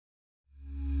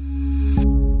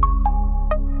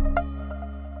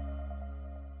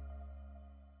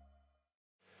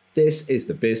This is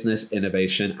the Business,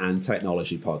 Innovation and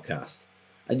Technology podcast,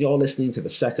 and you're listening to the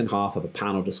second half of a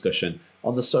panel discussion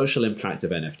on the social impact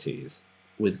of NFTs,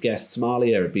 with guests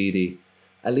Maliha Abidi,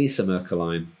 Elissa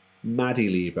Maercklein, Maddie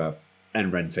Lieber,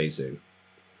 and Renfei,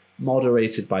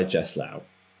 moderated by Jessica Liao.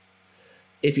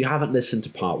 If you haven't listened to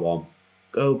part one,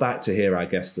 go back to hear our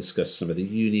guests discuss some of the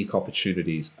unique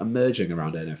opportunities emerging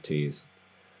around NFTs.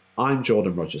 I'm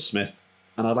Jordan Rogers-Smith,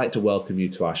 and I'd like to welcome you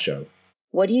to our show.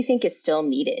 What do you think is still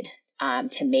needed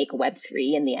to make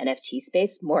Web3 and the NFT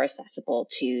space more accessible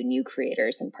to new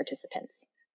creators and participants?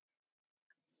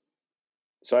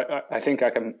 So I think I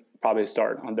can probably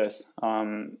start on this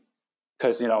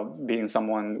because, being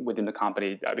someone within the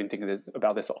company, I've been thinking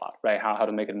about this a lot, right? How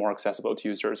to make it more accessible to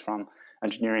users from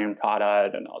engineering,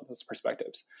 product, and all those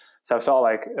perspectives. So I felt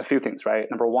like a few things, right?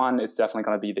 Number one, it's definitely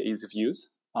going to be the ease of use.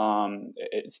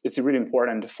 It's really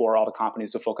important for all the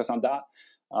companies to focus on that.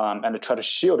 And to try to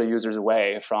shield the users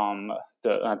away from the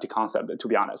NFT concept, to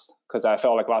be honest, because I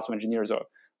felt like lots of engineers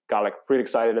got really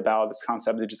excited about this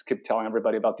concept. They just keep telling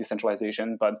everybody about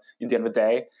decentralization, but in the end of the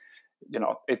day,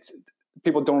 it's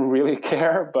people don't really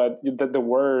care. But the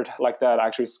word like that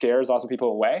actually scares lots of people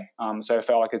away. So I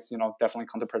felt like it's definitely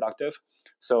counterproductive.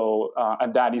 So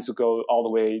and that needs to go all the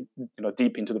way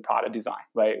deep into the product design,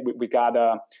 right? We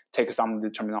gotta take some of the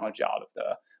terminology out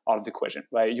of the equation,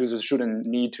 right? Users shouldn't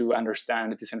need to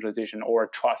understand decentralization or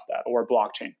trust that or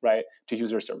blockchain, right, to use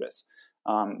their service.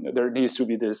 There needs to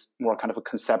be this more kind of a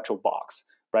conceptual box,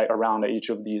 right, around each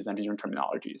of these engineering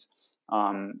terminologies.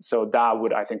 So that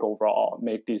would, I think, overall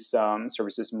make these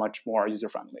services much more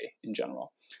user-friendly in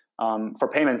general. For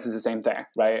payments, it's the same thing,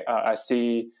 right? I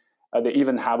see they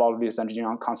even have all of these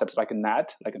engineering concepts like a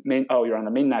net, you're on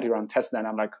the main net, you're on test net.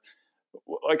 I'm like,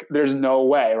 there's no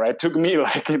way, right? It took me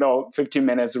 15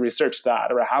 minutes to research that.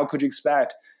 Or how could you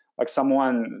expect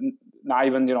someone not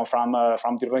even from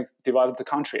developed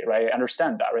country, right,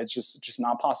 understand that, right? It's just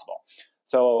not possible.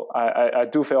 So I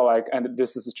do feel like, and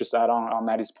this is just add on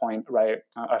Maddie's point, right?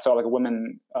 I feel like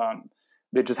women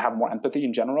they just have more empathy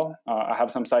in general. I have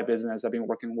some side business. I've been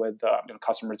working with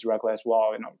customers directly as well.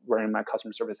 Wearing my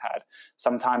customer service hat.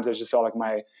 Sometimes I just feel like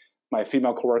my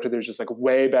female coworker, they're just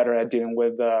way better at dealing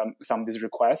with some of these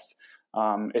requests.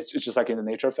 It's just in the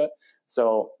nature of it.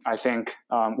 So I think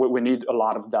we need a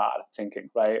lot of that thinking,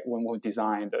 right, when we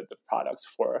design the products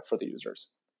for the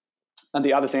users. And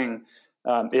the other thing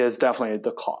is definitely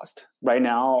the cost. Right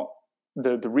now,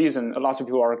 the reason lots of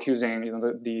people are accusing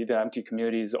the NFT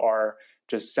communities are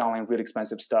just selling really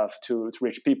expensive stuff to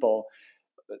rich people.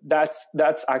 That's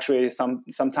actually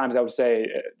sometimes I would say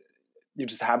you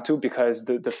just have to, because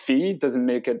the fee doesn't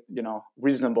make it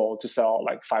reasonable to sell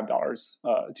 $5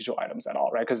 digital items at all,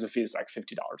 right? Because the fee is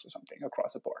 $50 or something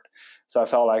across the board. So I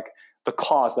felt like the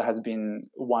cost has been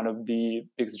one of the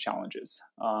biggest challenges,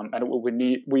 and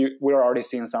we're already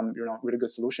seeing some really good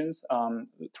solutions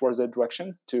towards that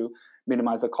direction to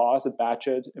minimize the cost, batch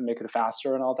it, and make it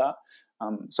faster and all that.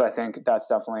 So I think that's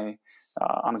definitely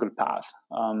on a good path.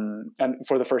 And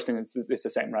for the first thing, it's the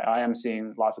same, right? I am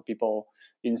seeing lots of people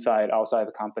inside, outside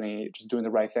the company just doing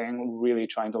the right thing, really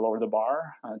trying to lower the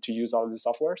bar to use all of these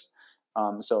softwares.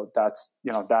 So that's,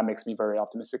 that makes me very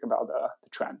optimistic about the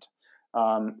trend.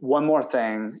 One more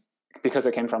thing, because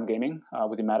I came from gaming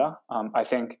within Meta, I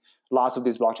think lots of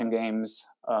these blockchain games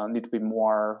need to be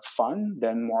more fun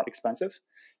than more expensive.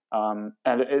 And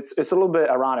it's a little bit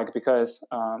ironic because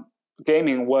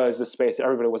gaming was a space that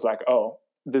everybody was like, oh,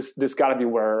 this got to be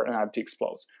where an NFT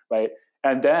explodes, right?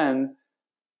 And then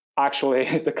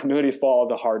actually the community fall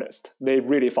the hardest. They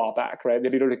really fall back, right? They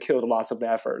literally killed lots of the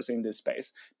efforts in this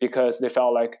space because they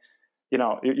felt like,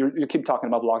 you keep talking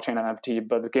about blockchain and NFT,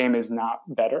 but the game is not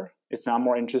better. It's not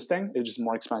more interesting. It's just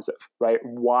more expensive, right?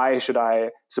 Why should I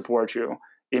support you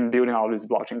in building all these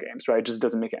blockchain games, right? It just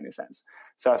doesn't make any sense.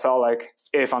 So I felt like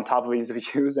if on top of ease of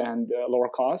use and lower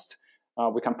cost,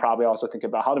 we can probably also think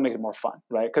about how to make it more fun,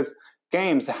 right? Because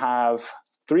games have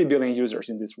 3 billion users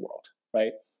in this world,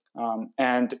 right?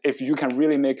 And if you can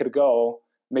really make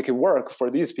it work for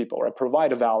these people, right?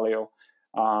 Provide a value,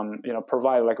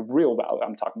 provide real value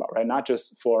I'm talking about, right? Not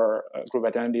just for group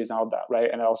identities and all that,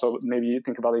 right? And also maybe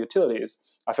think about the utilities.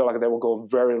 I feel like they will go a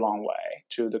very long way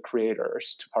to the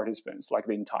creators, to participants,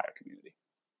 the entire community.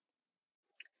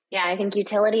 Yeah, I think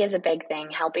utility is a big thing,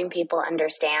 helping people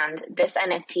understand this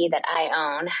NFT that I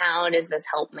own. How does this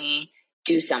help me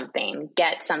do something,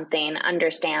 get something,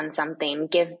 understand something,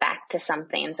 give back to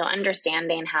something? So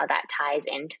understanding how that ties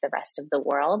into the rest of the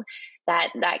world,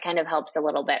 that kind of helps a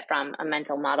little bit from a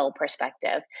mental model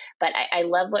perspective. But I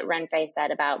love what Renfei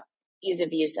said about ease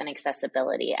of use and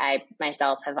accessibility. I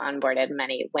myself have onboarded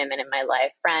many women in my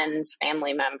life, friends,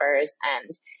 family members, and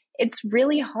it's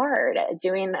really hard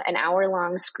doing an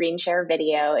hour-long screen share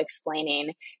video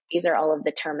explaining these are all of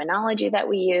the terminology that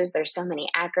we use. There's so many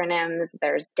acronyms.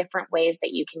 There's different ways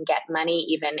that you can get money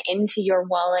even into your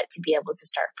wallet to be able to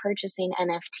start purchasing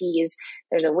NFTs.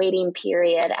 There's a waiting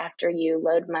period after you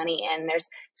load money in. There's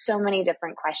so many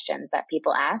different questions that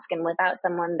people ask. And without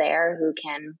someone there who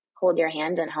can hold your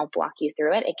hand and help walk you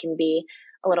through it, it can be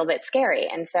a little bit scary.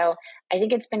 And so I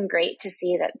think it's been great to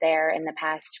see that there in the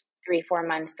past 3-4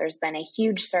 months, there's been a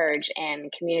huge surge in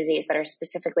communities that are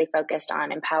specifically focused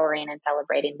on empowering and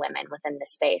celebrating women within the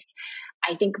space.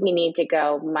 I think we need to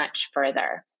go much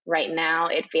further. Right now,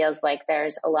 it feels like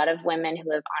there's a lot of women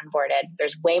who have onboarded.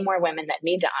 There's way more women that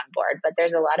need to onboard, but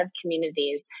there's a lot of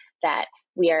communities that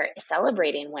we are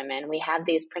celebrating women. We have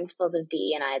these principles of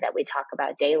DE&I that we talk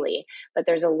about daily, but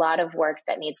there's a lot of work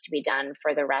that needs to be done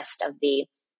for the rest of the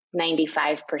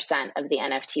 95% of the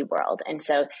NFT world. And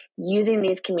so using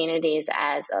these communities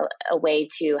as a way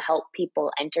to help people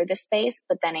enter the space,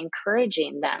 but then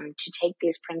encouraging them to take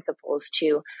these principles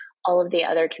to all of the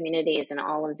other communities and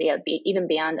all of the, even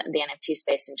beyond the NFT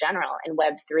space in general, and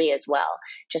Web3 as well,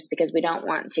 just because we don't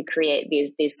want to create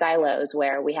these silos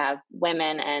where we have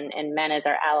women and men as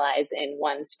our allies in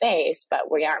one space, but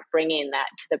we aren't bringing that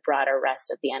to the broader rest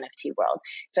of the NFT world.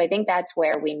 So I think that's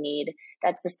where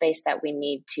that's the space that we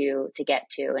need to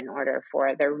get to in order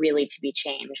for there really to be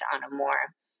change on a more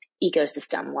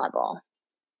ecosystem level.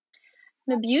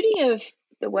 The beauty of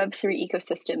the Web3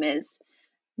 ecosystem is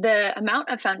the amount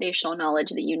of foundational knowledge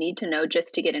that you need to know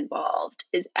just to get involved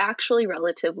is actually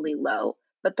relatively low.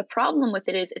 But the problem with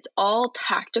it is it's all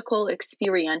tactical,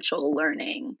 experiential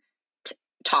learning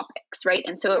topics, right?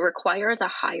 And so it requires a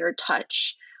higher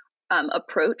touch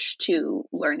approach to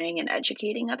learning and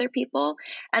educating other people.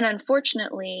 And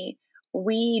unfortunately,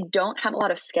 we don't have a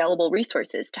lot of scalable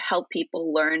resources to help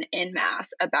people learn en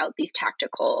masse about these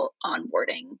tactical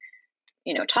onboarding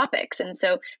topics. And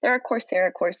so there are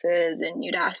Coursera courses and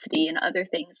Udacity and other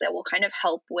things that will kind of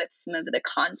help with some of the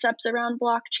concepts around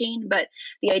blockchain. But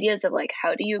the ideas of like,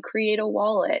 how do you create a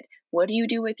wallet? What do you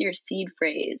do with your seed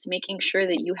phrase? Making sure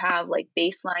that you have like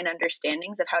baseline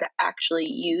understandings of how to actually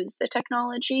use the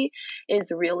technology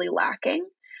is really lacking.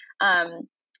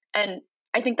 And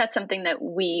I think that's something that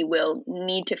we will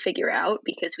need to figure out,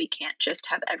 because we can't just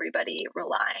have everybody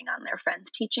relying on their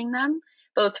friends teaching them.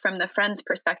 Both from the friend's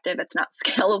perspective, it's not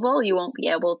scalable. You won't be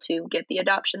able to get the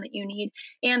adoption that you need.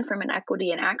 And from an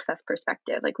equity and access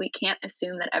perspective, like we can't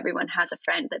assume that everyone has a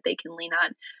friend that they can lean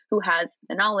on who has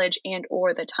the knowledge and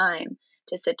or the time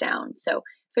to sit down. So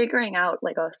figuring out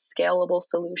like a scalable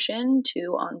solution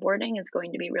to onboarding is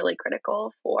going to be really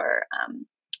critical for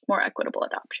more equitable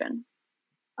adoption.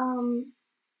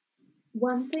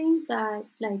 One thing that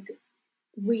like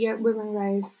we at Women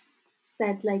Rise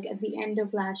said like at the end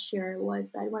of last year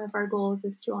was that one of our goals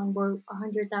is to onboard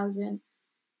 100,000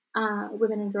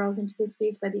 women and girls into the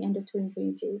space by the end of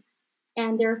 2022.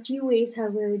 And there are a few ways how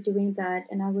we're doing that,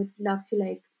 and I would love to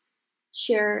like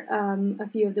share a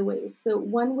few of the ways. So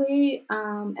one way,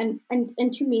 and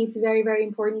to me, it's very, very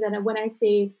important that when I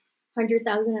say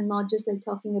 100,000, I'm not just like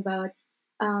talking about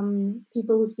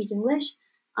people who speak English,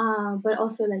 but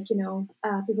also like,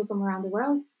 people from around the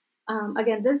world.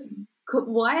 Again,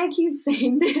 why I keep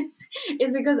saying this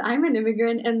is because I'm an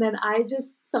immigrant, and then I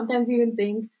just sometimes even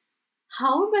think,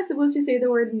 how am I supposed to say the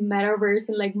word metaverse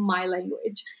in like my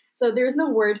language? So there's no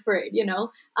word for it,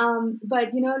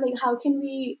 but like how can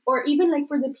we, or even like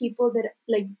for the people that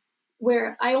like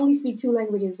where I only speak 2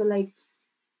 languages, but like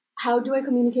how do I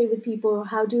communicate with people?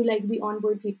 How do like we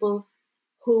onboard people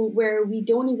where we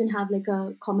don't even have like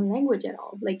a common language at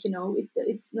all? Like,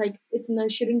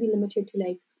 it shouldn't be limited to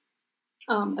like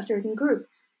a certain group.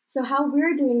 So how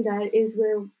we're doing that is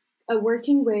we're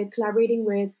collaborating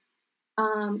with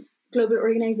global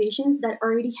organizations that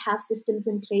already have systems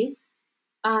in place,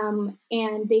 and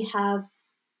they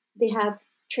have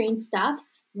trained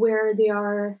staffs where they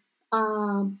are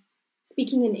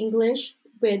speaking in English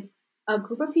with a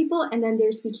group of people, and then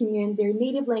they're speaking in their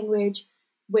native language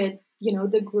with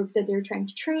the group that they're trying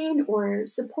to train or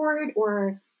support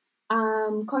or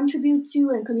contribute to,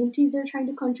 and communities they're trying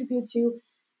to contribute to.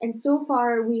 And so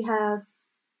far we have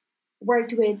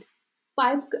worked with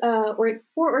 4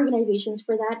 organizations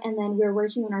for that, and then we're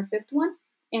working on our 5th one.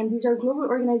 And these are global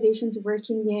organizations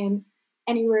working in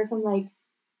anywhere from like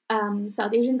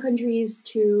South Asian countries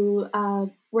to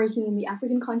working in the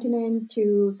African continent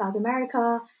to South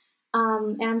America,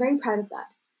 and I'm very proud of that.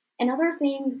 Another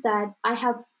thing that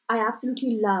I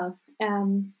absolutely love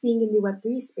seeing in the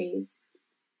Web3 space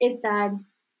is that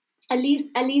at least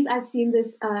I've seen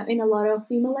this in a lot of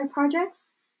female-led projects,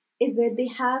 is that they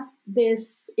have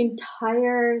this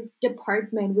entire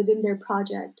department within their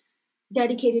project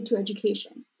dedicated to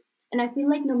education. And I feel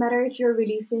like no matter if you're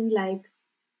releasing like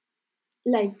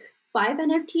 5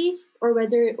 NFTs, or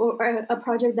whether or a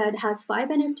project that has 5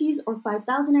 NFTs or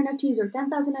 5,000 NFTs or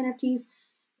 10,000 NFTs,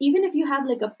 even if you have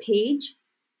like a page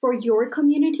for your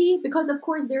community, because of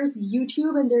course there's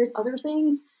YouTube and there's other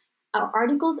things,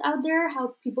 articles out there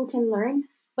how people can learn,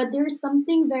 but there's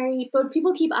something but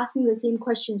people keep asking the same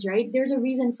questions, right? There's a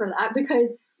reason for that,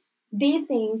 because they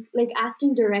think like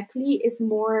asking directly is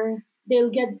more, they'll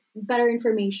get better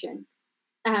information,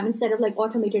 instead of like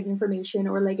automated information,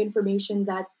 or like information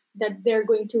that they're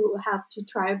going to have to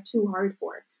try too hard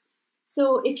for.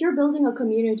 So if you're building a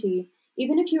community,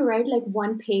 even if you write like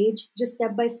one page, just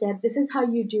step by step, this is how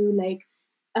you do like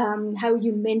how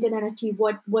you mint an NFT,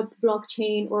 what's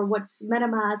blockchain or what's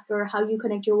MetaMask, or how you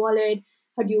connect your wallet,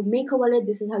 how do you make a wallet,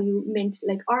 this is how you mint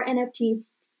like our NFT.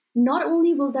 Not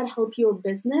only will that help your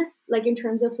business, like in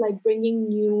terms of like bringing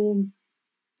new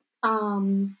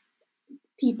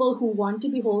people who want to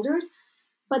be holders,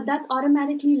 but that's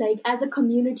automatically like, as a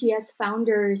community, as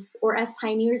founders or as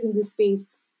pioneers in this space,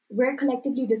 we're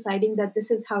collectively deciding that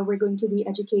this is how we're going to be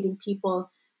educating people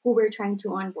who we're trying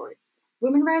to onboard.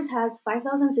 Women Rise has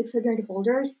 5,600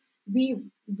 holders. We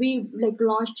like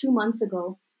launched 2 months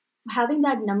ago. Having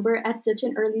that number at such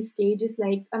an early stage is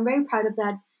like, I'm very proud of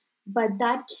that. But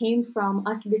that came from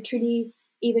us literally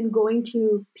even going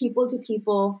to people,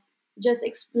 just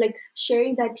like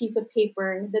sharing that piece of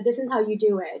paper that this is how you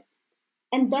do it.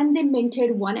 And then they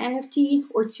minted 1 NFT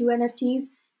or 2 NFTs,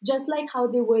 just like how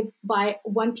they would buy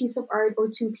 1 piece of art or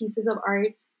 2 pieces of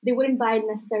art. They wouldn't buy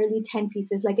necessarily 10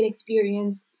 pieces like an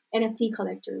experienced NFT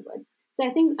collector would. So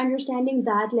I think understanding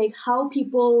that, like how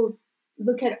people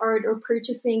look at art or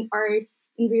purchasing art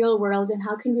in real world, and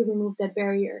how can we remove that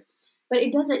barrier. But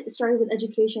it does start with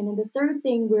education. And the third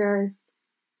thing we're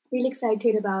really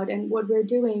excited about and what we're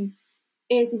doing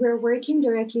is we're working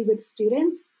directly with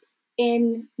students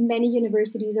in many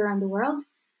universities around the world,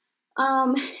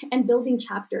 and building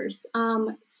chapters.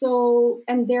 And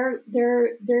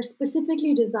they're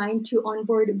specifically designed to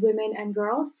onboard women and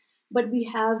girls, but we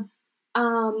have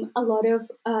a lot of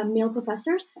male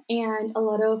professors and a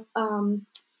lot of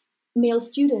male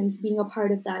students being a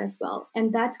part of that as well,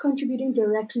 and that's contributing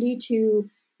directly to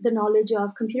the knowledge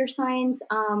of computer science,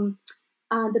 the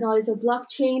knowledge of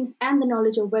blockchain, and the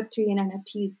knowledge of Web3 and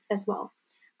NFTs as well.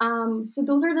 So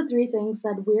those are the 3 things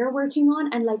that we're working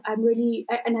on, and like I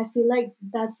feel like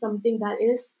that's something that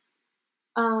is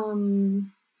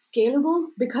scalable,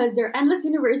 because there are endless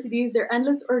universities, there are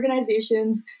endless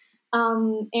organizations,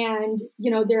 and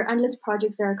there are endless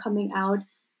projects that are coming out.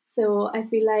 So I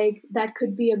feel like that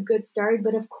could be a good start.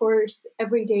 But of course,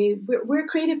 every day we're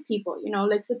creative people,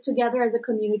 like, so together as a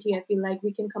community, I feel like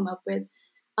we can come up with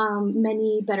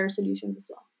many better solutions as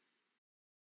well.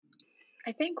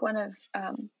 I think one of,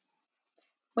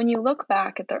 when you look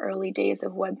back at the early days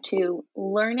of Web 2,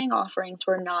 learning offerings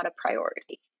were not a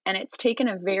priority. And it's taken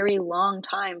a very long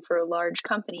time for large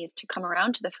companies to come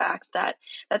around to the fact that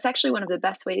that's actually one of the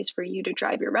best ways for you to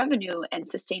drive your revenue and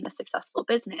sustain a successful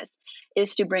business,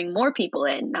 is to bring more people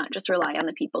in, not just rely on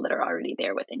the people that are already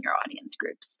there within your audience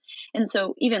groups. And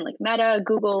so even like Meta,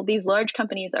 Google, these large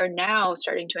companies are now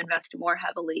starting to invest more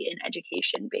heavily in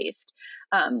education-based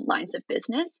lines of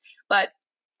business. But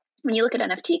when you look at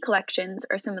NFT collections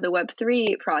or some of the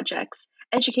Web3 projects,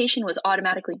 education was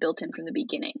automatically built in from the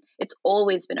beginning. It's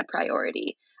always been a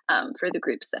priority for the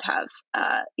groups that have,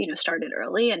 started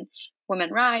early. And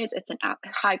Women Rise, it's a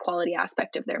high quality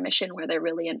aspect of their mission where they're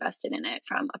really invested in it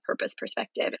from a purpose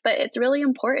perspective. But it's really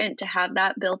important to have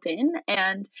that built in.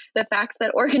 And the fact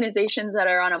that organizations that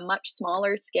are on a much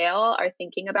smaller scale are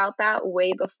thinking about that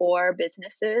way before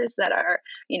businesses that are,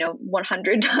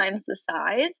 100 times the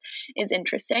size is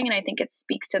interesting. And I think it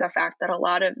speaks to the fact that a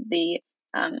lot of the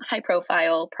high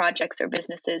profile projects or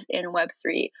businesses in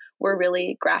Web3 were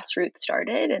really grassroots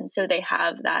started. And so they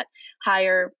have that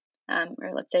higher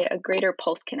or let's say a greater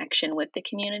pulse connection with the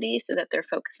community, so that they're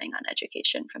focusing on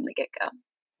education from the get-go.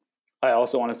 I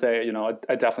also want to say,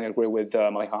 I definitely agree with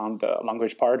Maliha on the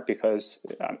language part, because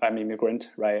I'm an immigrant,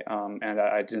 right? And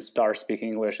I didn't start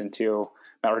speaking English until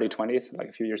my early 20s, like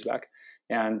a few years back.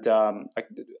 And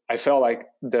I felt like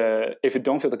if you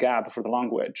don't fill the gap for the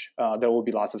language, there will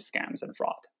be lots of scams and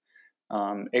fraud.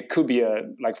 It could be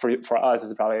for us,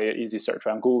 it's probably an easy search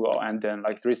on Google, and then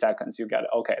like 3 seconds you get,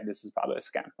 okay, this is probably a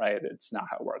scam, right? It's not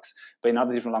how it works. But in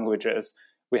other different languages,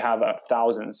 we have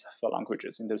thousands of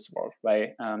languages in this world, right?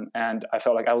 And I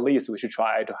felt like at least we should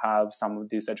try to have some of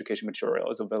these education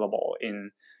materials available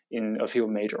in a few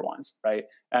major ones, right?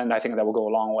 And I think that will go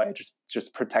a long way,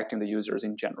 just protecting the users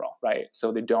in general, right?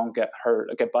 So they don't get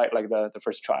bite like the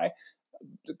first try,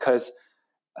 because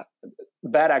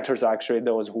bad actors are actually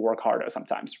those who work harder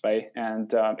sometimes, right?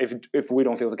 And if we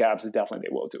don't fill the gaps, definitely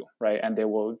they will do, right? And they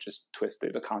will just twist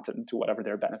the content to whatever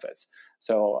their benefits.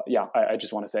 So yeah, I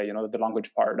just want to say, the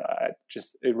language part,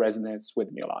 it resonates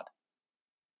with me a lot.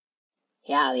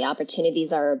 Yeah, the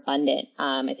opportunities are abundant.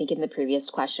 I think in the previous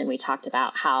question, we talked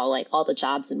about how like all the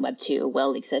jobs in Web 2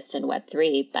 will exist in Web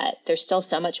 3, but there's still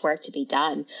so much work to be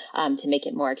done to make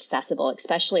it more accessible,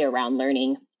 especially around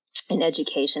learning and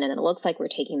education. And it looks like we're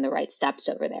taking the right steps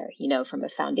over there, from a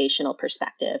foundational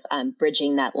perspective,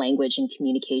 bridging that language and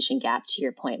communication gap, to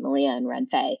your point, Maliha and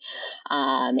Renfei.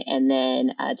 And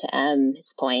then to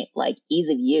M's point, like ease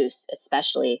of use,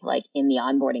 especially like in the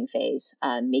onboarding phase,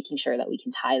 making sure that we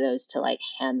can tie those to like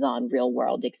hands-on real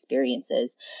world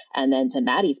experiences. And then to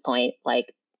Maddie's point,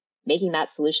 like making that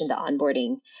solution to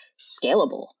onboarding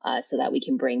scalable so that we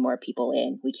can bring more people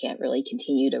in. We can't really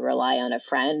continue to rely on a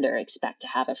friend or expect to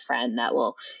have a friend that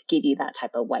will give you that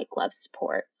type of white glove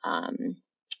support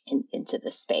into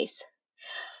the space.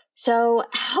 So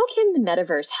how can the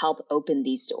metaverse help open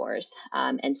these doors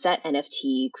and set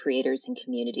NFT creators and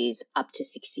communities up to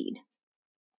succeed?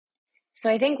 So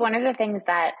I think one of the things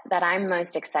that I'm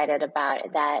most excited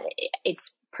about, that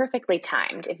it's perfectly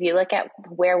timed. If you look at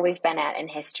where we've been at in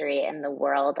history in the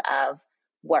world of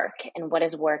work and what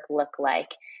does work look like,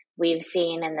 we've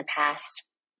seen in the past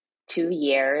 2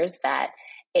 years that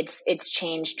it's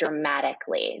changed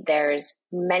dramatically. There's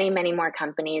many, many more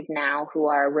companies now who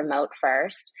are remote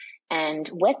first. And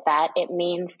with that, it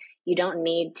means you don't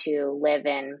need to live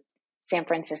in San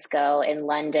Francisco, in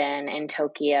London, in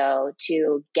Tokyo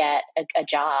to get a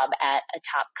job at a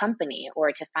top company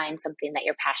or to find something that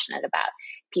you're passionate about.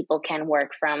 People can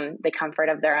work from the comfort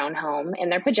of their own home in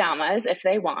their pajamas if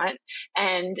they want,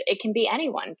 and it can be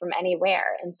anyone from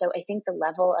anywhere. And so I think the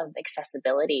level of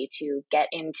accessibility to get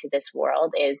into this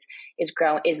world is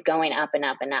going up and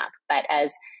up and up. But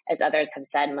as others have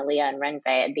said, Maliha and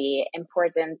Renfei, the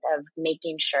importance of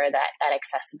making sure that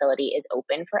accessibility is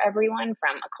open for everyone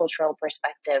from a cultural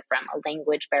perspective, from a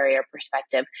language barrier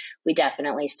perspective, we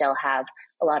definitely still have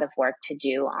a lot of work to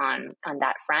do on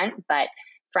that front. But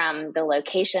from the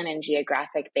location and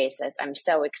geographic basis, I'm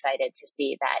so excited to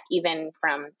see that even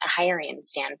from a hiring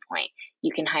standpoint,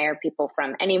 you can hire people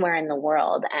from anywhere in the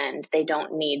world, and they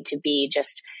don't need to be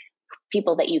just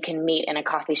people that you can meet in a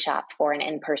coffee shop for an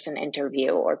in-person interview,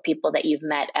 or people that you've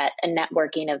met at a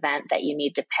networking event that you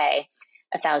need to pay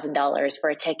 $1,000 for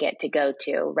a ticket to go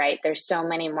to, right? There's so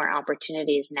many more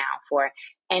opportunities now for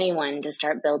anyone to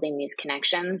start building these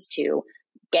connections, to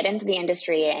get into the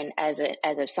industry and as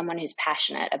someone who's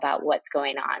passionate about what's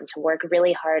going on, to work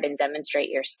really hard and demonstrate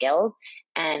your skills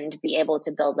and be able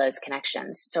to build those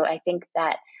connections. So I think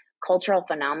that cultural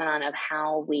phenomenon of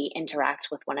how we interact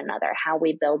with one another, how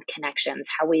we build connections,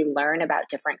 how we learn about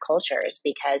different cultures,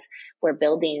 because we're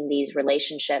building these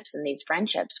relationships and these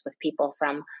friendships with people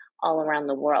from all around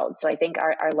the world. So I think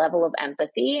our level of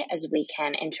empathy as we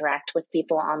can interact with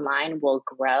people online will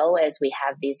grow as we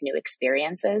have these new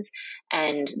experiences.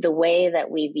 And the way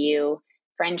that we view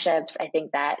friendships, I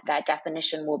think that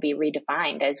definition will be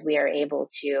redefined as we are able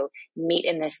to meet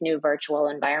in this new virtual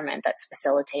environment that's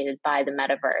facilitated by the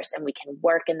metaverse, and we can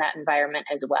work in that environment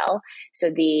as well.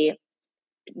 So the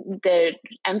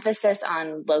emphasis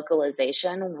on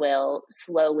localization will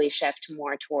slowly shift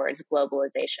more towards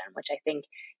globalization, which I think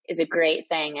is a great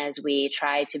thing as we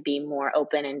try to be more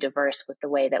open and diverse with the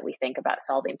way that we think about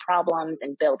solving problems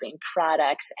and building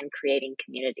products and creating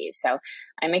communities. So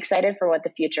I'm excited for what the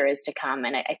future is to come.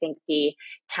 And I think the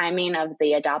timing of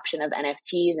the adoption of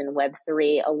NFTs and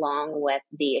Web3, along with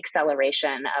the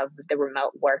acceleration of the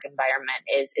remote work environment,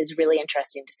 is really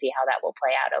interesting to see how that will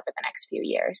play out over the next few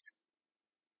years.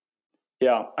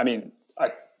 Yeah, I mean, I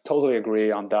totally agree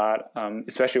on that,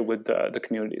 especially with the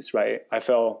communities, right? I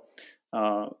feel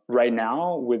right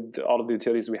now with all of the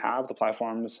utilities we have, the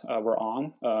platforms we're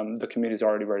on, the community is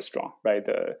already very strong, right?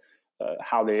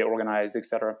 How they organize,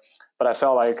 etc. But I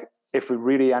felt like if we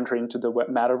really enter into the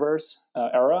metaverse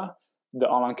era, the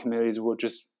online communities will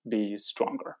just be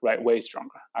stronger, right? Way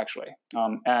stronger, actually.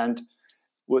 And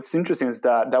what's interesting is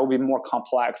that will be more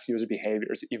complex user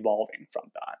behaviors evolving from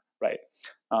that, right?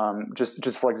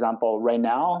 Just for example, right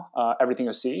now, everything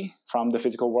you see from the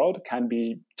physical world can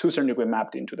be to a certain degree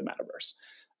mapped into the metaverse.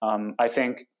 I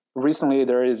think recently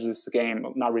there is this game,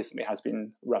 not recently, has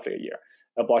been roughly a year,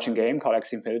 a blockchain game called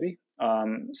X Infinity,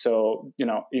 So,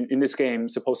 in this game,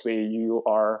 supposedly you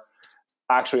are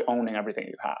actually owning everything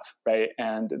you have, right?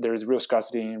 And there's real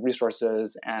scarcity in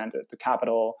resources and the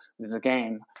capital in the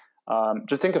game.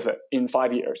 Just think of it in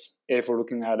 5 years, if we're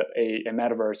looking at a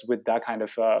metaverse with that kind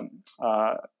of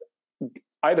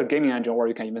either gaming engine, or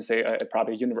you can even say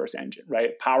probably a universe engine,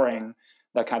 right? Powering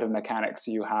that kind of mechanics.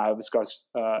 You have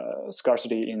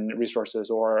scarcity in resources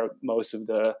or most of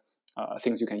the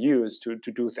things you can use to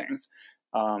do things.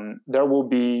 There will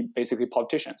be basically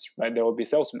politicians, right? There will be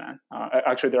salesmen.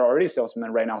 Actually, there are already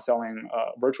salesmen right now selling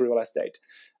virtual real estate.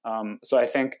 So I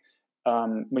think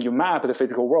when you map the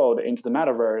physical world into the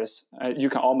metaverse, you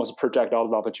can almost project all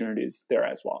the opportunities there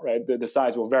as well, right? The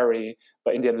size will vary,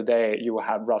 but in the end of the day, you will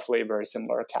have roughly very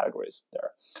similar categories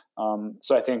there.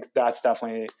 So I think that's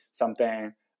definitely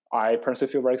something I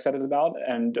personally feel very excited about,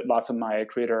 and lots of my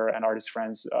creator and artist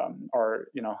friends are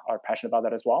passionate about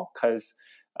that as well, because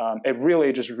it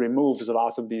really just removes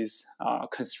lots of these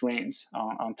constraints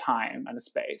on time and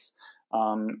space,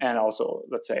 and also,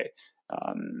 let's say,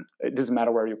 it doesn't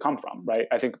matter where you come from, right?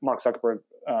 I think Mark Zuckerberg,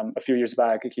 a few years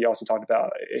back, he also talked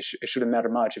about it shouldn't matter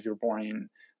much if you're born in,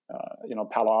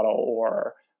 Palo Alto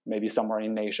or maybe somewhere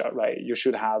in Asia, right? You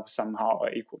should have somehow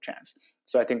an equal chance.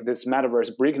 So I think this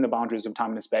metaverse breaking the boundaries of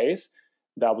time and space,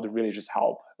 that would really just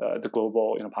help the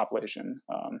global population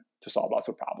to solve lots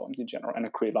of problems in general and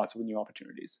to create lots of new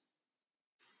opportunities.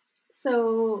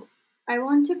 So I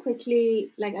want to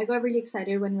quickly, I got really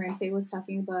excited when Renfei was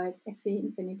talking about XA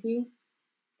Infinity.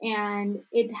 And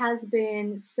it has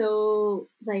been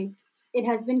it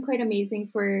has been quite amazing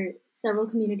for several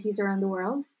communities around the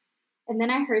world. And then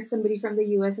I heard somebody from the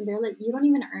US and they're like, you don't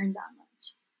even earn that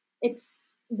much.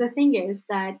 The thing is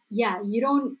that,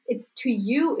 to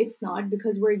you, it's not,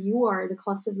 because where you are, the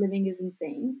cost of living is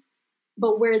insane.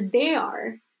 But where they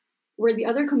are, where the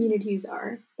other communities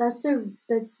are, that's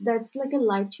like a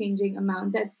life-changing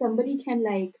amount that somebody can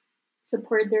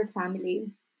support their family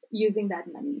using that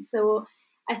money. So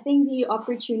I think the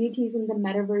opportunities in the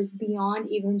metaverse, beyond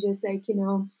even just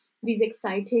these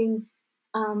exciting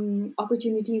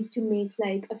opportunities to make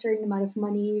a certain amount of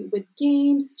money with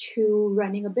games, to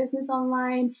running a business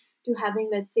online, to having,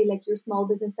 let's say, your small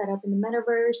business set up in the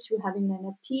metaverse, to having an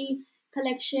NFT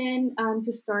collection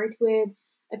to start with.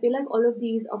 I feel like all of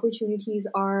these opportunities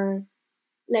are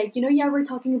we're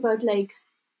talking about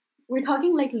we're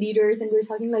talking leaders, and we're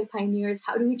talking pioneers.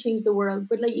 How do we change the world?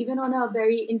 But even on a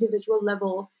very individual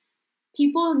level,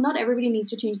 not everybody needs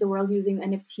to change the world using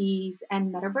NFTs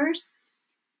and metaverse.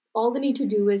 All they need to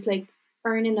do is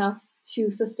earn enough to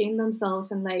sustain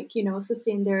themselves and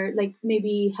sustain their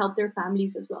maybe help their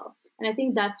families as well. And I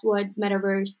think that's what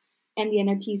metaverse and the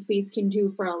NFT space can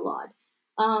do for a lot.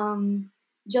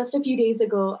 Just a few days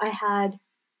ago, I had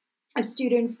a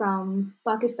student from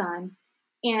Pakistan,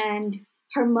 and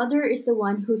her mother is the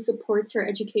one who supports her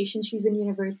education. She's in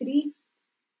university,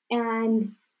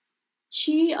 and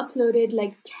she uploaded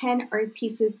 10 art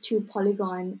pieces to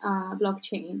Polygon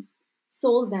blockchain,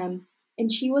 sold them,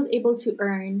 and she was able to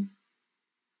earn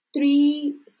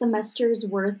 3 semesters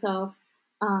worth of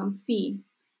fee.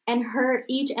 And her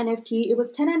each NFT, it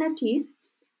was 10 NFTs,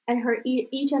 and her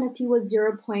each NFT was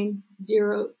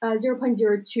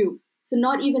 0.02. So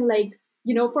not even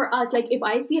for us, if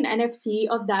I see an NFT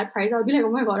of that price, I'll be like,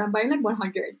 oh my God, I'm buying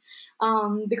 100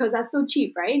 because that's so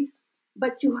cheap, right?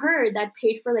 But to her, that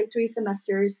paid for 3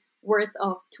 semesters worth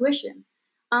of tuition.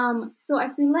 So I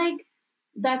feel like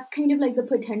that's kind of the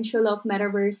potential of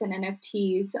metaverse and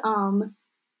NFTs on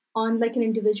an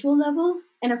individual level.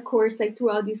 And of course,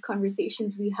 throughout these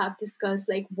conversations, we have discussed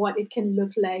what it can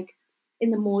look like in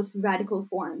the most radical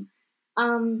form.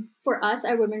 For us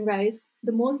at Women Rise,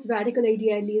 the most radical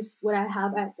idea, at least what I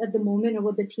have at the moment, or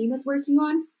what the team is working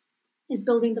on, is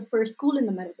building the first school in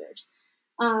the metaverse.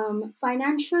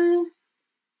 Financial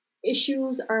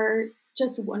issues are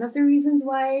just one of the reasons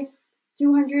why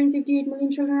 258 million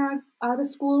children are out of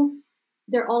school.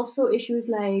 There are also issues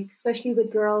especially with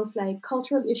girls,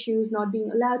 cultural issues, not being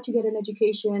allowed to get an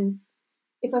education.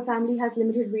 If a family has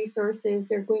limited resources,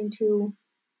 they're going to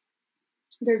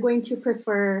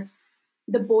prefer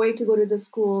the boy to go to the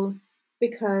school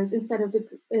because instead of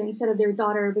their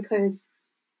daughter, because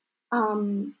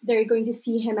they're going to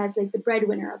see him as the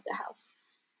breadwinner of the house.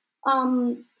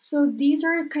 So these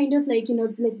are kind of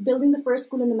building the first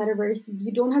school in the metaverse.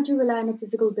 You don't have to rely on a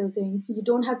physical building. You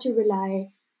don't have to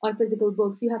rely on physical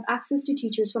books. You have access to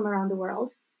teachers from around the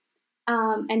world,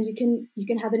 and you can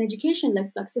have an education,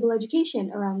 flexible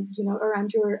education around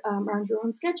your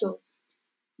own schedule.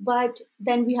 But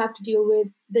then we have to deal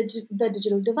with the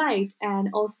digital divide, and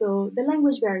also the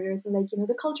language barriers, and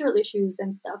the cultural issues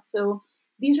and stuff. So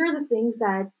these are the things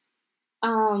that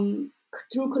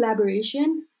through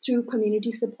collaboration, through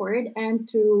community support, and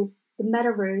through the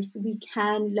metaverse, we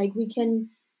can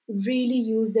really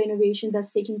use the innovation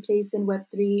that's taking place in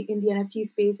Web3, in the NFT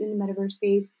space, in the metaverse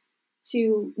space,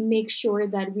 to make sure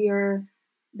that we are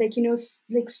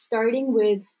starting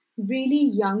with really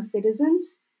young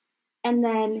citizens, and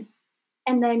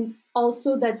then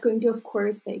also that's going to, of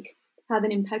course, have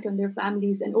an impact on their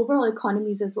families and overall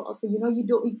economies as well. So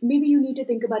maybe you need to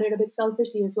think about it a bit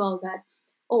selfishly as well, that,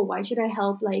 oh, why should I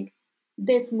help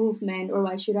this movement, or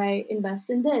why should I invest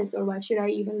in this, or why should I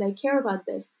even care about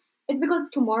this? It's because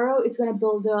tomorrow it's going to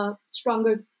build a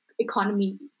stronger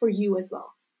economy for you as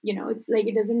well. It's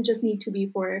it doesn't just need to be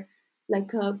for a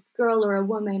girl or a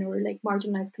woman or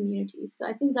marginalized communities. So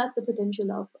I think that's the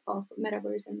potential of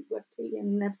metaverse and Web3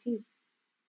 and NFTs.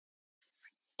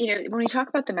 When we talk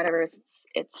about the metaverse,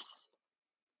 it's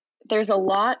there's a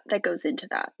lot that goes into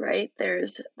that, right?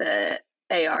 There's the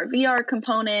AR, VR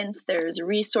components, there's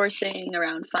resourcing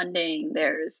around funding,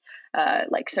 there's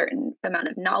certain amount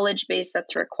of knowledge base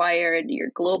that's required. Your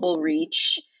global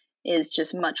reach is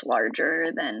just much larger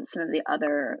than some of the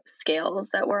other scales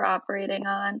that we're operating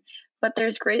on. But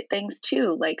there's great things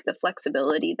too, like the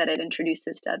flexibility that it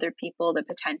introduces to other people, the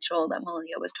potential that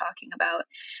Maliha was talking about.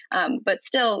 But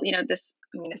still, this,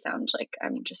 I'm going to sound like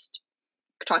I'm just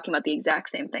talking about the exact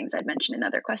same things I'd mentioned in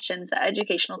other questions. The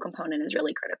educational component is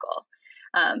really critical.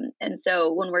 And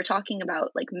so when we're talking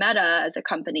about Meta as a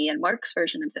company and Mark's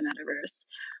version of the metaverse,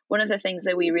 one of the things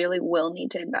that we really will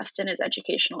need to invest in is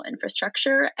educational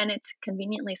infrastructure. And it's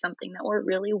conveniently something that we're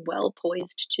really well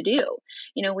poised to do.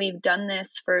 We've done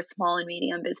this for small and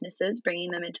medium businesses,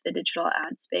 bringing them into the digital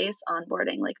ad space,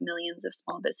 onboarding millions of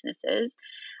small businesses.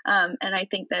 And I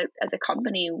think that as a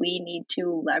company, we need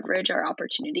to leverage our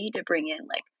opportunity to bring in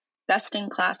best in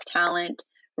class talent,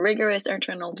 rigorous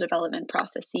internal development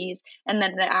processes, and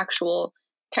then the actual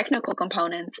technical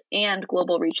components and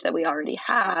global reach that we already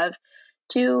have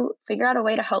to figure out a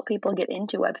way to help people get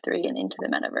into Web3 and into the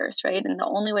metaverse, right? And the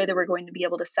only way that we're going to be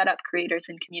able to set up creators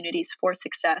and communities for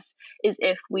success is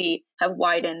if we have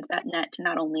widened that net to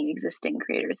not only existing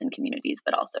creators and communities,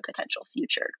 but also potential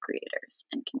future creators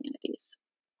and communities.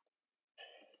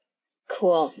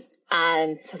 Cool.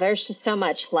 So there's just so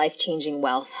much life-changing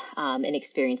wealth and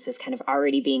experiences kind of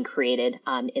already being created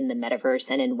in the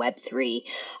metaverse and in Web3.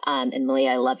 And Maliha,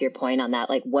 I love your point on that.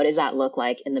 What does that look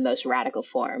like in the most radical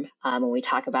form when we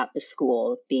talk about the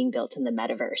school being built in the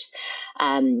metaverse?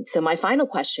 So my final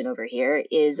question over here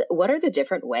is, what are the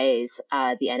different ways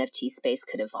the NFT space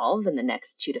could evolve in the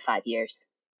next 2 to 5 years?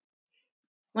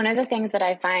 One of the things that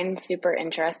I find super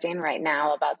interesting right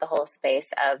now about the whole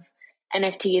space of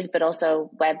NFTs, but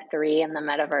also Web3 and the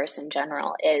metaverse in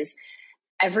general, is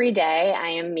every day I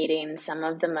am meeting some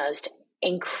of the most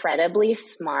incredibly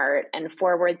smart and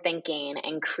forward-thinking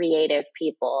and creative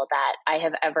people that I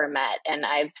have ever met. And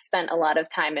I've spent a lot of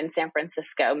time in San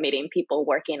Francisco meeting people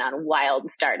working on wild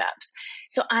startups.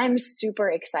 So I'm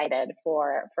super excited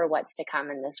for what's to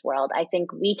come in this world. I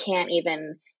think we can't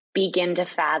even begin to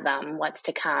fathom what's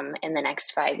to come in the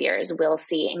next 5 years. We'll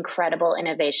see incredible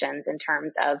innovations in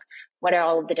terms of what are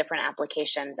all of the different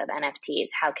applications of NFTs?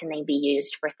 How can they be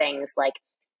used for things like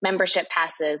membership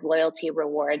passes, loyalty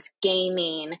rewards,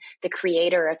 gaming, the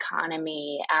creator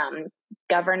economy,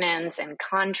 governance and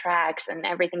contracts, and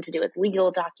everything to do with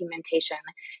legal documentation.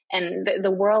 And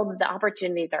the world, the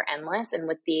opportunities are endless. And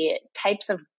with the types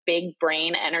of big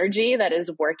brain energy that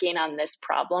is working on this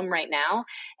problem right now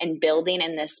and building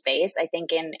in this space, I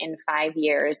think in 5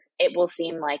 years, it will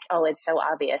seem like, oh, it's so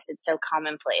obvious. It's so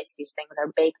commonplace. These things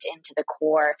are baked into the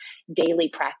core daily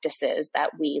practices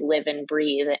that we live and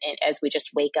breathe as we just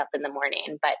wake up in the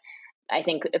morning. But I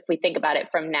think if we think about it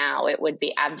from now, it would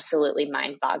be absolutely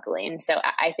mind-boggling. So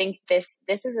I think this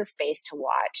is a space to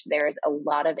watch. There's a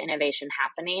lot of innovation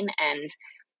happening, and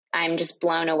I'm just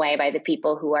blown away by the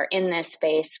people who are in this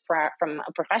space from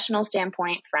a professional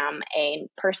standpoint, from a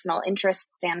personal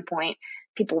interest standpoint,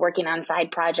 people working on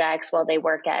side projects while they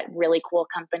work at really cool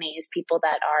companies, people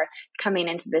that are coming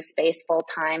into this space full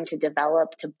time to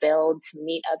develop, to build, to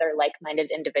meet other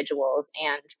like-minded individuals.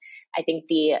 And I think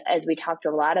as we talked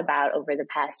a lot about over the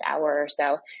past hour or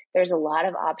so, there's a lot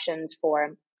of options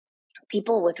for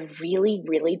people with really,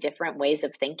 really different ways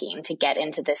of thinking to get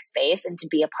into this space and to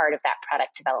be a part of that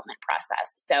product development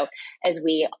process. So as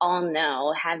we all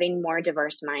know, having more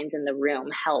diverse minds in the room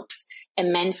helps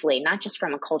immensely, not just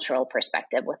from a cultural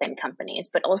perspective within companies,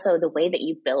 but also the way that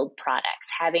you build products.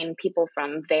 Having people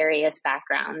from various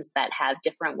backgrounds that have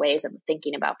different ways of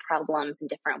thinking about problems and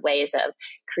different ways of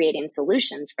creating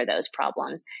solutions for those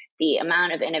problems, the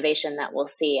amount of innovation that we'll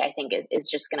see, I think, is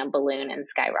just going to balloon and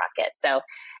skyrocket. So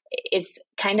it's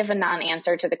kind of a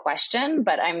non-answer to the question,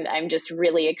 but I'm just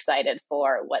really excited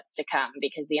for what's to come,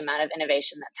 because the amount of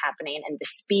innovation that's happening and the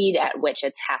speed at which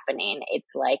it's happening,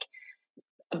 it's like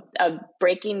a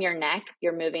breaking your neck.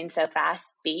 You're moving so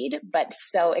fast speed, but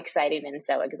so exciting and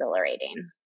so exhilarating.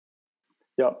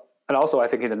 Yeah. And also I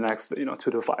think in the next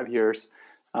 2 to 5 years,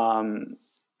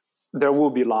 there will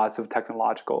be lots of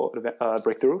technological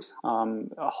breakthroughs,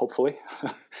 hopefully.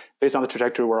 Based on the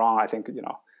trajectory we're on, I think,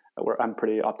 I'm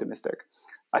pretty optimistic.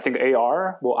 I think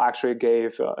AR will actually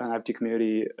give an NFT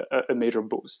community a major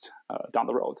boost down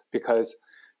the road, because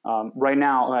right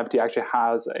now NFT actually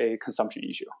has a consumption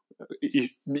issue.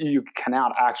 You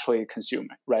cannot actually consume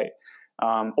it, right?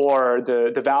 Or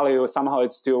the value somehow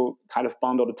it's still kind of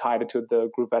bundled, tied to the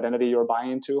group identity you're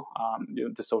buying into,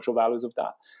 the social values of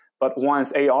that. But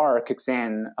once AR kicks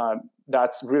in,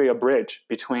 that's really a bridge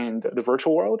between the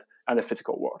virtual world and the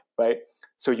physical world, right?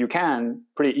 So you can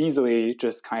pretty easily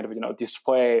just kind of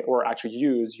display or actually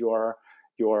use your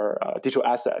digital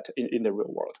asset in the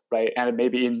real world, right? And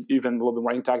maybe even a little bit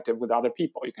more interactive with other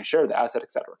people. You can share the asset,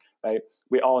 etc. Right?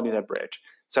 We all need a bridge.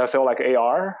 So I feel like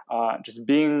AR, just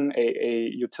being a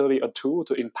utility, a tool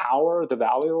to empower the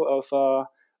value of an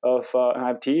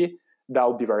NFT, that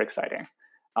would be very exciting.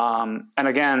 And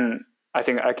again, I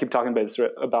think I keep talking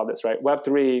about this, right?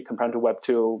 Web3 compared to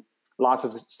Web2, lots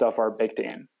of stuff are baked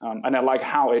in. And I like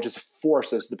how it just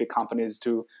forces the big companies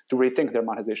to rethink their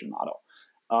monetization model.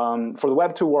 For the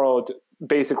Web2 world,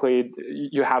 basically,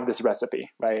 you have this recipe,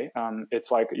 right?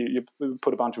 It's like you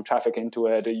put a bunch of traffic into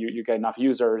it, you get enough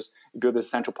users, you build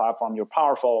this central platform, you're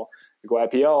powerful, you go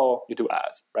IPO, you do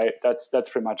ads, right? That's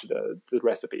pretty much the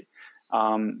recipe.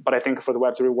 But I think for the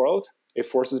Web3 world, it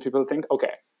forces people to think,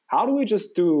 okay, how do we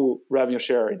just do revenue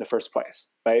share in the first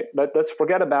place, right? Let's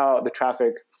forget about the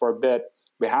traffic for a bit.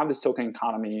 We have this token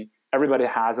economy. Everybody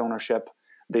has ownership.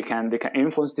 They can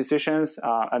influence decisions,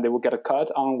 and they will get a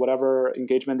cut on whatever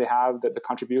engagement they have, the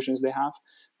contributions they have.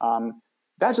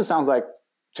 That just sounds like,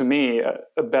 to me, a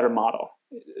better model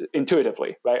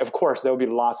intuitively, right? Of course, there will be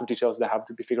lots of details that have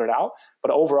to be figured out.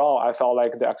 But overall, I felt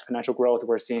like the exponential growth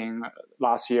we're seeing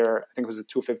last year, I think it was a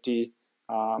 250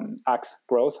 X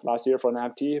growth last year for an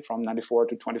NFT, from 94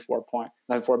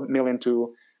 million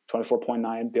to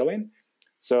 24.9 billion.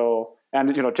 So,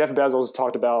 and Jeff Bezos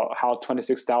talked about how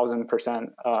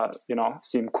 26,000%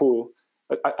 seem cool.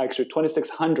 Actually,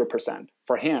 2,600%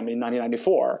 for him in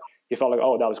 1994. He felt like,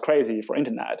 oh, that was crazy for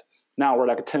internet. Now we're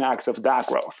like a 10x of that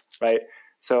growth, right?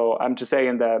 So I'm just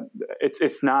saying that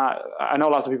it's not. I know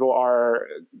lots of people are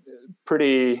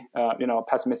pretty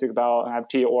pessimistic about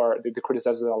NFT, or they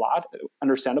criticize it a lot,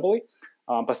 understandably.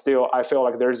 But still, I feel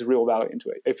like there's real value into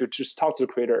it. If you just talk to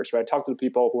the creators, right, talk to the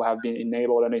people who have been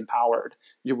enabled and empowered,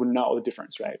 you would know the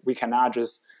difference, right? We cannot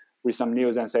just read some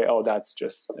news and say, oh, that's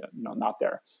just not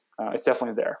there. It's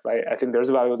definitely there, right? I think there's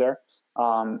value there,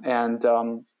 and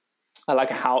I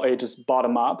like how it just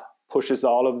bottom up pushes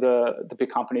all of the big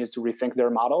companies to rethink their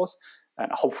models, and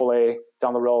hopefully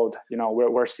down the road,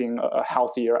 we're seeing a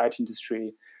healthier IT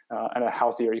industry and a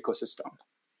healthier ecosystem.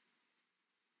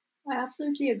 I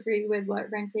absolutely agree with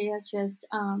what Renfei has just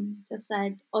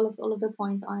said. All of the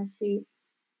points, honestly.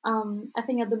 I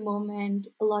think at the moment,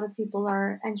 a lot of people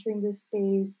are entering this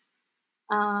space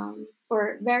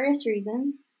for various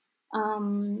reasons.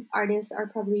 Artists are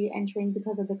probably entering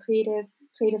because of the creative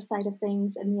side of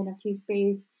things in the NFT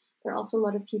space. There are also a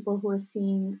lot of people who are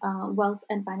seeing wealth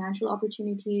and financial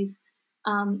opportunities,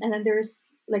 and then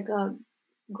there's like a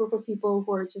group of people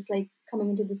who are just like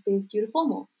coming into the space due to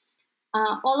FOMO.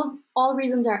 All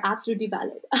reasons are absolutely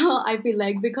valid. I feel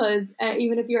like, because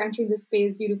even if you're entering the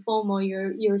space due to FOMO,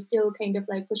 you're still kind of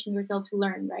like pushing yourself to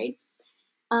learn, right?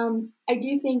 I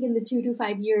do think in the 2 to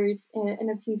 5 years,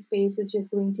 NFT space is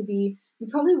just going to be. We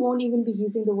probably won't even be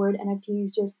using the word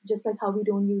NFTs, just like how we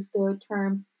don't use the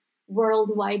term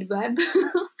World Wide Web.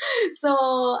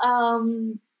 So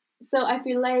I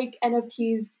feel like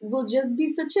NFTs will just be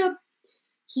such a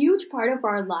huge part of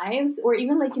our lives. Or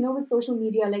even like, with social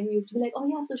media, like we used to be like, oh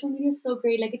yeah, social media is so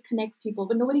great, like it connects people,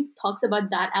 but nobody talks about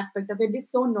that aspect of it.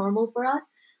 It's so normal for us.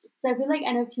 So I feel like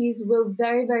NFTs will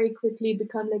very, very quickly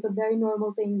become like a very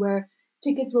normal thing, where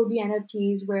tickets will be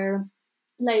NFTs, where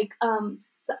like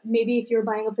maybe if you're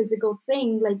buying a physical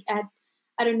thing, like at,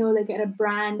 I don't know, like at a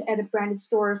branded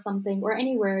store or something, or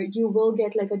anywhere, you will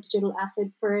get like a digital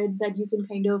asset for it that you can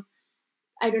kind of,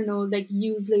 I don't know, like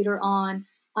use later on,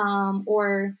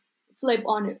 or flip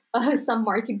on some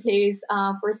marketplace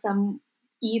for some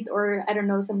ETH, or I don't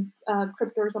know, some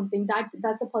crypto or something.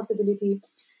 That's a possibility.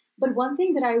 But one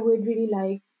thing that I would really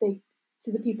like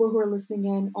to the people who are listening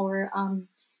in, or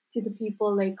to the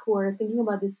people like who are thinking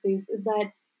about this space, is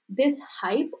that this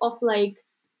hype of like,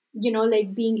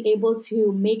 like being able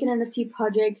to make an NFT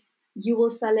project, you will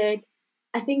sell it.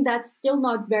 I think that's still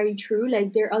not very true.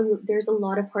 Like there's a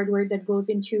lot of hard work that goes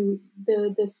into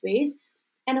the space.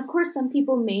 And of course, some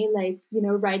people may like,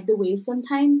 ride the wave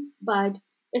sometimes, but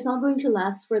it's not going to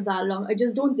last for that long. I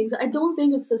just don't think so. I don't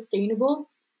think it's sustainable,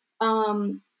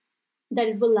 that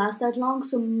it will last that long.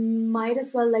 So might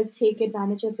as well like take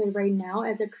advantage of it right now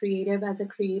as a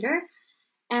creator.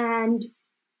 And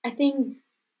I think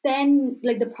then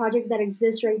like the projects that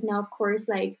exist right now, of course,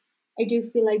 like I do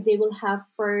feel like they will have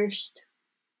first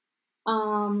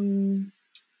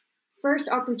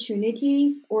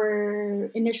opportunity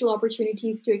or initial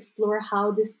opportunities to explore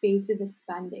how this space is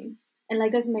expanding. And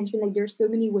like as mentioned, like there's so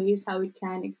many ways how it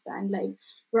can expand. Like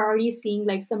we're already seeing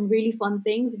like some really fun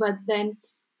things, but then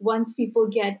once people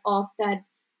get off that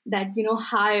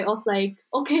high of like,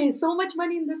 okay, so much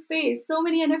money in this space, so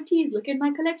many NFTs, look at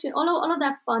my collection, all of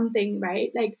that fun thing,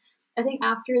 right? Like I think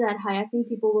after that high, I think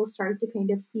people will start to kind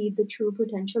of see the true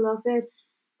potential of it.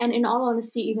 And in all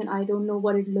honesty, even I don't know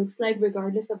what it looks like,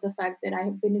 regardless of the fact that I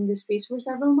have been in this space for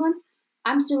several months.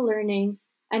 I'm still learning.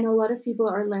 I know a lot of people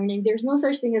are learning. There's no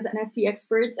such thing as NFT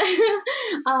experts.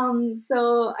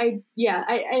 So I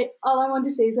all I want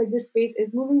to say is like this space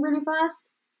is moving really fast.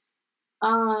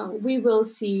 We will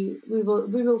see. We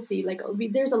will see. Like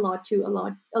there's a lot to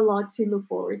look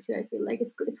forward to. I feel like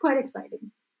it's quite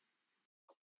exciting.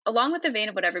 Along with the vein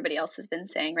of what everybody else has been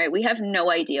saying, right? We have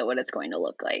no idea what it's going to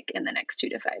look like in the next 2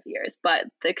 to 5 years, but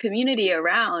the community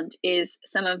around is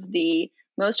some of the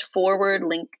most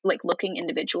looking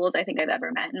individuals I think I've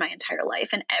ever met in my entire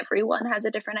life. And everyone has a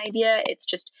different idea. It's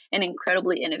just an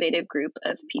incredibly innovative group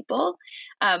of people.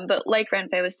 But like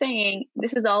Renfei was saying,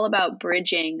 this is all about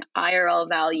bridging IRL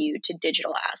value to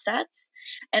digital assets.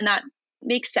 And that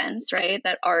makes sense, right?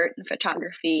 That art and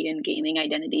photography and gaming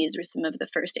identities were some of the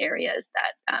first areas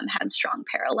that had strong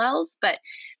parallels. But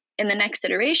in the next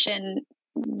iteration,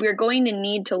 we're going to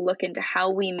need to look into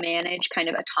how we manage kind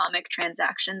of atomic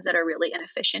transactions that are really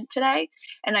inefficient today.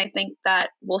 And I think that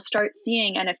we'll start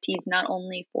seeing NFTs not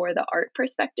only for the art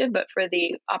perspective, but for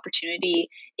the opportunity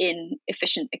in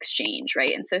efficient exchange,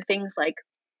 right? And so things like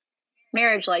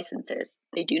marriage licenses,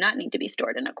 they do not need to be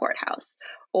stored in a courthouse,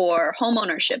 or home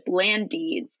ownership, land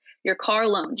deeds, your car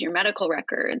loans, your medical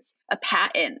records, a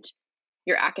patent,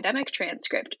 your academic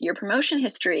transcript, your promotion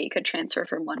history could transfer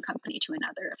from one company to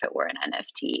another if it were an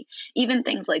NFT. Even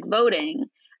things like voting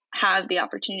have the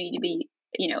opportunity to be,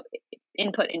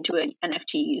 input into an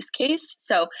NFT use case.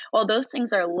 So while those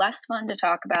things are less fun to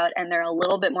talk about and they're a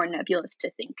little bit more nebulous to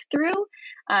think through,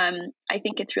 I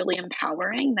think it's really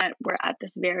empowering that we're at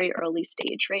this very early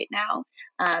stage right now,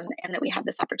 and that we have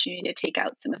this opportunity to take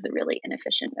out some of the really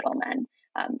inefficient middlemen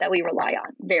that we rely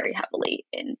on very heavily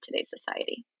in today's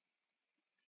society.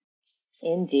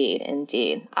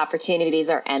 Indeed. Opportunities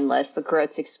are endless. The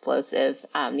growth's explosive.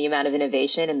 The amount of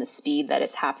innovation and the speed that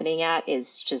it's happening at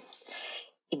is just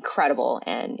incredible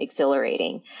and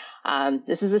exhilarating.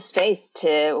 This is a space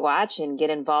to watch and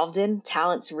get involved in.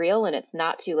 Talent's real, and it's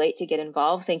not too late to get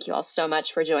involved. Thank you all so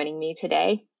much for joining me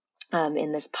today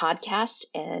in this podcast,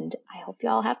 and I hope you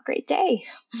all have a great day.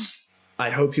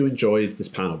 I hope you enjoyed this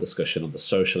panel discussion on the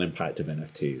social impact of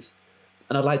NFTs.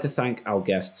 And I'd like to thank our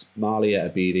guests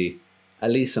Maliha Abidi,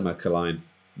 Elissa Maercklein,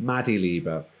 Maddie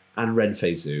Lieber, and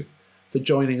Renfei for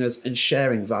joining us and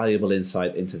sharing valuable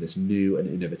insight into this new and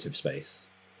innovative space.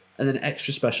 And an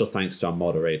extra special thanks to our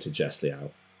moderator, Jess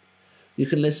Liao. You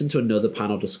can listen to another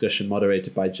panel discussion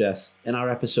moderated by Jess in our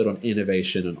episode on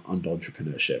innovation and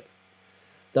entrepreneurship.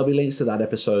 There'll be links to that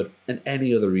episode and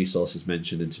any other resources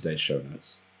mentioned in today's show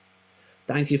notes.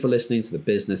 Thank you for listening to the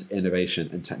Business, Innovation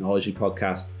and Technology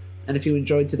podcast. And if you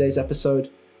enjoyed today's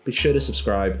episode, be sure to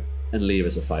subscribe and leave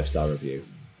us a 5-star review.